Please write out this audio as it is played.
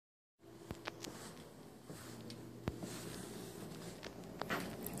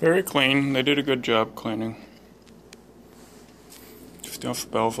Very clean. They did a good job cleaning. Still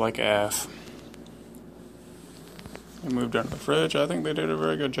smells like ass. They moved under the fridge. I think they did a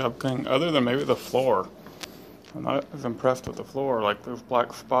very good job cleaning, other than maybe the floor. I'm not as impressed with the floor. Like, those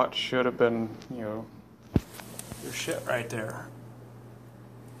black spots should have been, your shit right there.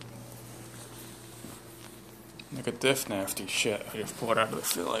 Look at this nasty shit I just pulled out of the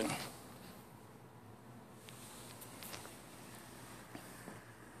ceiling.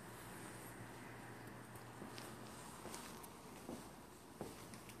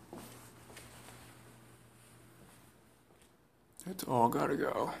 It's all gotta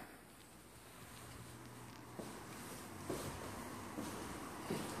go.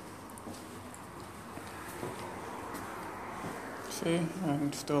 See,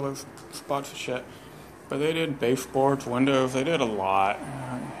 and still those spots of shit. But they did baseboards, windows, they did a lot.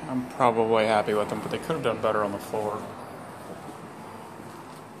 I'm probably happy with them, but they could have done better on the floor.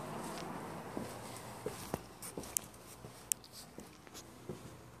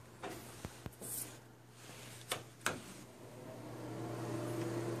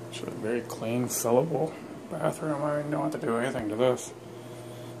 It's a very clean, fillable bathroom. I don't have to do anything to this.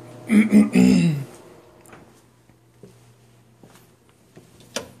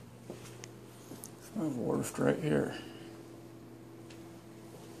 I have water right here.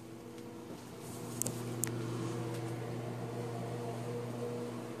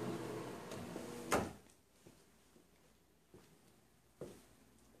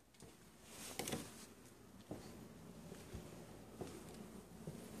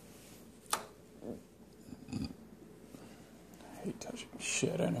 I hate touching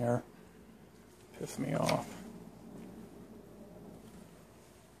shit in here. Piss me off.